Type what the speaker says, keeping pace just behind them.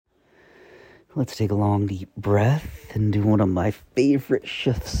Let's take a long, deep breath and do one of my favorite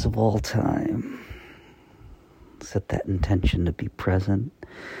shifts of all time. Set that intention to be present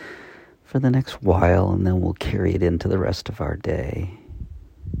for the next while, and then we'll carry it into the rest of our day.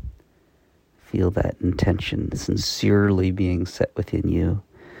 Feel that intention sincerely being set within you.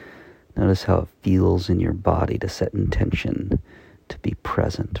 Notice how it feels in your body to set intention to be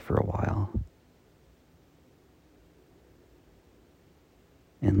present for a while.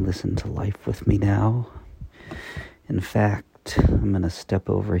 And listen to life with me now. In fact, I'm going to step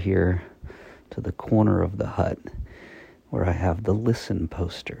over here to the corner of the hut where I have the Listen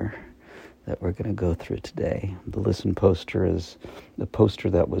poster that we're going to go through today. The Listen poster is the poster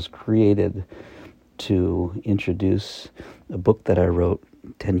that was created to introduce a book that I wrote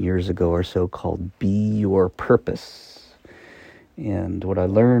 10 years ago or so called Be Your Purpose. And what I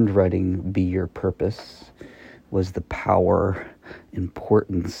learned writing Be Your Purpose was the power,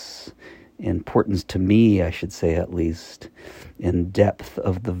 importance to me, I should say at least, and depth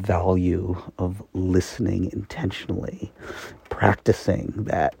of the value of listening intentionally, practicing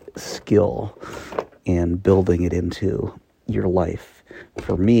that skill and building it into your life,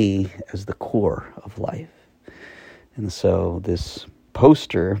 for me, as the core of life. And so this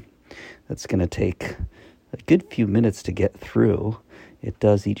poster that's going to take a good few minutes to get through, it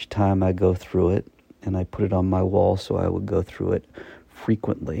does each time I go through it, and I put it on my wall so I would go through it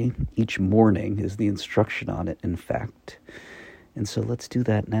frequently. Each morning is the instruction on it, in fact. And so let's do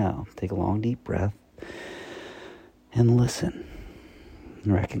that now. Take a long, deep breath and listen,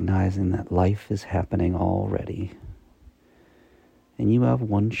 recognizing that life is happening already. And you have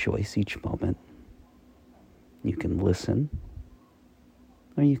one choice each moment. You can listen,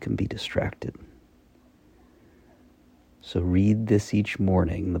 or you can be distracted. So read this each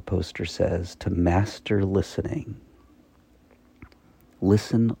morning, the poster says, to master listening.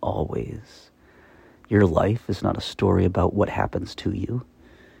 Listen always. Your life is not a story about what happens to you.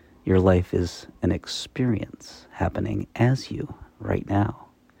 Your life is an experience happening as you right now.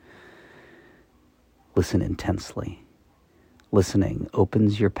 Listen intensely. Listening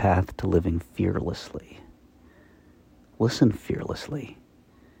opens your path to living fearlessly. Listen fearlessly.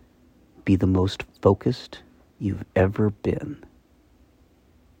 Be the most focused you've ever been.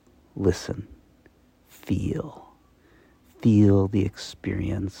 Listen. Feel. Feel the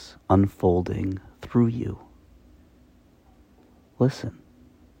experience unfolding through you. Listen.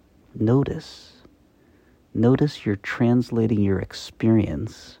 Notice. Notice you're translating your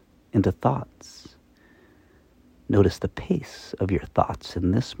experience into thoughts. Notice the pace of your thoughts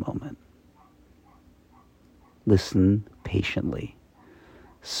in this moment. Listen patiently.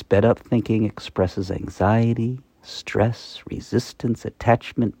 Sped up thinking expresses anxiety, stress, resistance,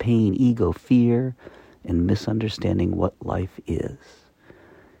 attachment, pain, ego, fear, and misunderstanding what life is.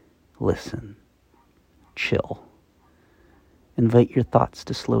 Listen. Chill. Invite your thoughts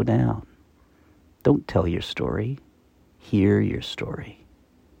to slow down. Don't tell your story. Hear your story.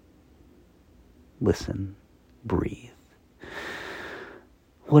 Listen. Breathe.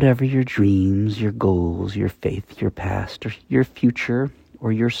 Whatever your dreams, your goals, your faith, your past, or your future,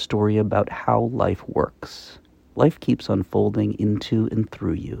 or your story about how life works, life keeps unfolding into and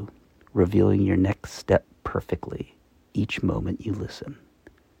through you, revealing your next step perfectly each moment you listen.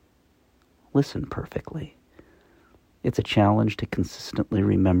 Listen perfectly. It's a challenge to consistently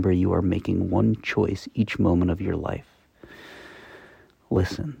remember you are making one choice each moment of your life.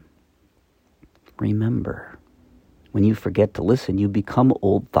 Listen. Remember. When you forget to listen, you become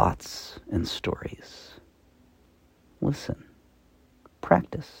old thoughts and stories. Listen.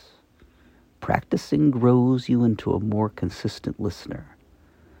 Practice. Practicing grows you into a more consistent listener.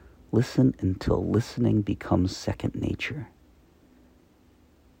 Listen until listening becomes second nature.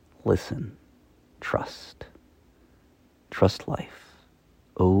 Listen. Trust. Trust life.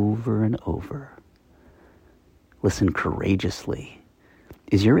 Over and over. Listen courageously.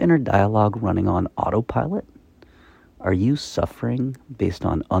 Is your inner dialogue running on autopilot? Are you suffering based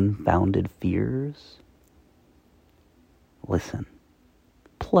on unfounded fears? Listen.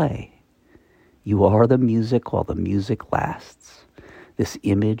 Play. You are the music while the music lasts. This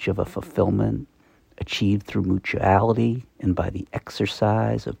image of a fulfillment achieved through mutuality and by the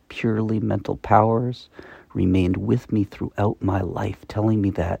exercise of purely mental powers remained with me throughout my life, telling me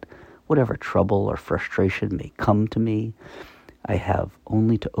that whatever trouble or frustration may come to me, I have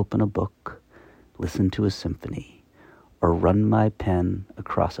only to open a book, listen to a symphony, or run my pen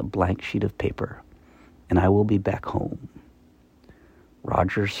across a blank sheet of paper, and I will be back home.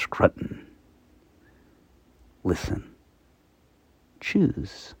 Roger Scruton. Listen.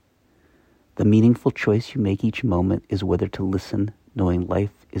 Choose. The meaningful choice you make each moment is whether to listen, knowing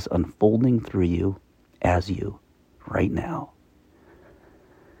life is unfolding through you as you right now.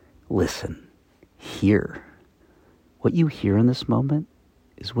 Listen, hear. What you hear in this moment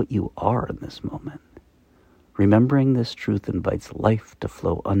is what you are in this moment. Remembering this truth invites life to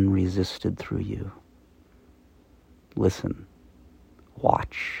flow unresisted through you. Listen,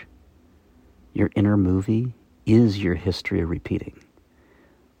 watch. Your inner movie is your history repeating.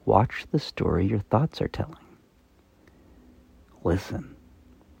 Watch the story your thoughts are telling. Listen,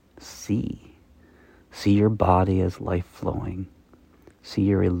 see. See your body as life flowing. See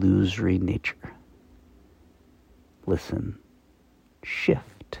your illusory nature. Listen,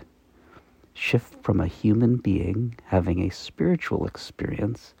 shift. Shift from a human being having a spiritual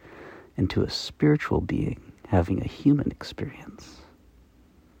experience into a spiritual being having a human experience.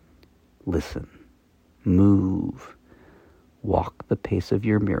 Listen, move, walk the pace of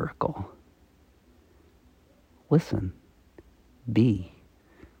your miracle. Listen, be.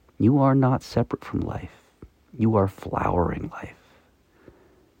 You are not separate from life. You are flowering life.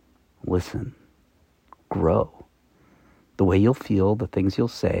 Listen, grow. The way you'll feel, the things you'll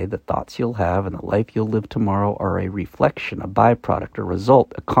say, the thoughts you'll have, and the life you'll live tomorrow are a reflection, a byproduct, a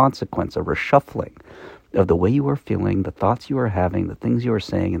result, a consequence, a reshuffling of the way you are feeling, the thoughts you are having, the things you are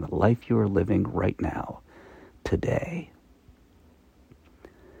saying, and the life you are living right now, today.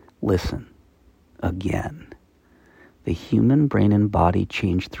 Listen, again. The human brain and body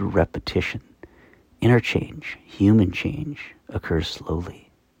change through repetition. Interchange, human change, occurs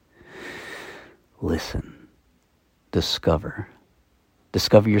slowly. Listen. Discover.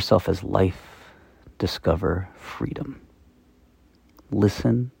 Discover yourself as life. Discover freedom.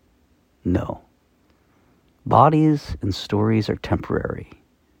 Listen. Know. Bodies and stories are temporary.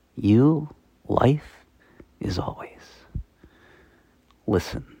 You, life, is always.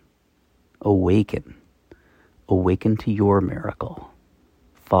 Listen. Awaken. Awaken to your miracle.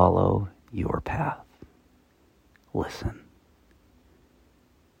 Follow your path. Listen.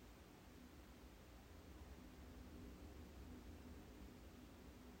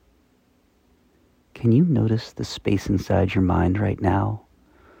 Can you notice the space inside your mind right now?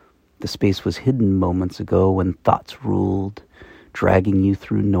 The space was hidden moments ago when thoughts ruled, dragging you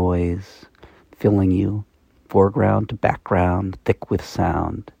through noise, filling you, foreground to background, thick with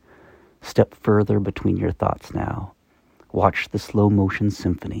sound. Step further between your thoughts now. Watch the slow motion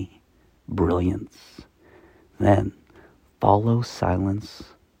symphony, brilliance. Then follow silence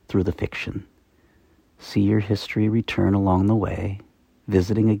through the fiction. See your history return along the way,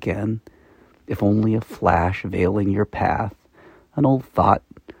 visiting again, if only a flash veiling your path, an old thought,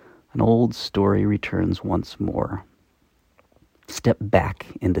 an old story returns once more. Step back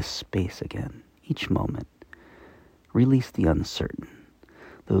into space again, each moment. Release the uncertain,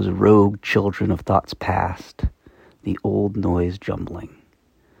 those rogue children of thoughts past, the old noise jumbling.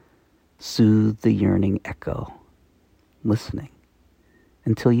 Soothe the yearning echo, listening,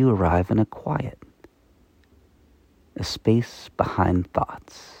 until you arrive in a quiet, a space behind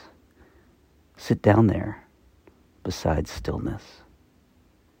thoughts. Sit down there, beside stillness.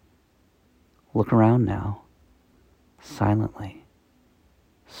 Look around now, silently,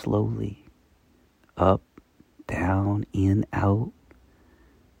 slowly, up, down, in, out.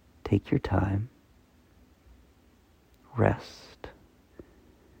 Take your time. Rest.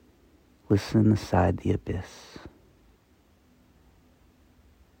 Listen aside the abyss.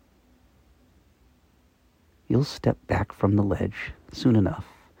 You'll step back from the ledge soon enough.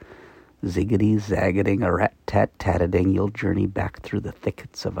 Ziggity-zaggating, a rat-tat-tatting, you'll journey back through the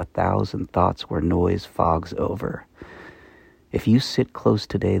thickets of 1,000 thoughts where noise fogs over. If you sit close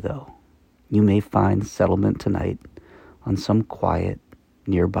today, though, you may find settlement tonight on some quiet,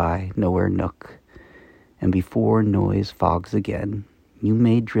 nearby, nowhere nook, and before noise fogs again, you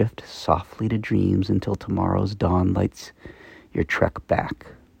may drift softly to dreams until tomorrow's dawn lights your trek back,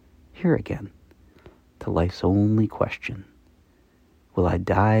 here again, to life's only question. Will I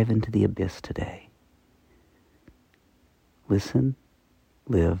dive into the abyss today? Listen,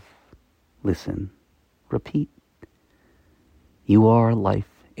 live, listen, repeat. You are life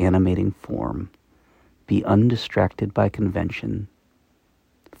animating form. Be undistracted by convention.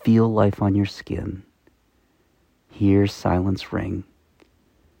 Feel life on your skin. Hear silence ring.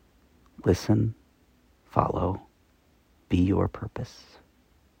 Listen, follow, be your purpose.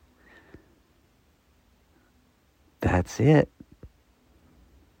 That's it.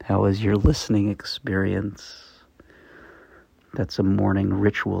 How was your listening experience? That's a morning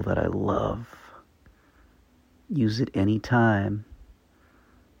ritual that I love. Use it anytime.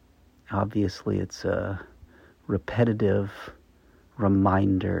 Obviously, it's a repetitive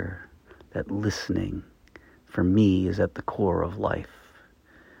reminder that listening, for me, is at the core of life.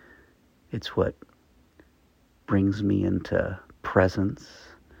 It's what brings me into presence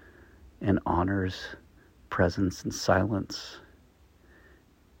and honors presence and silence.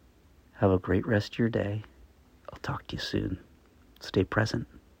 Have a great rest of your day. I'll talk to you soon. Stay present.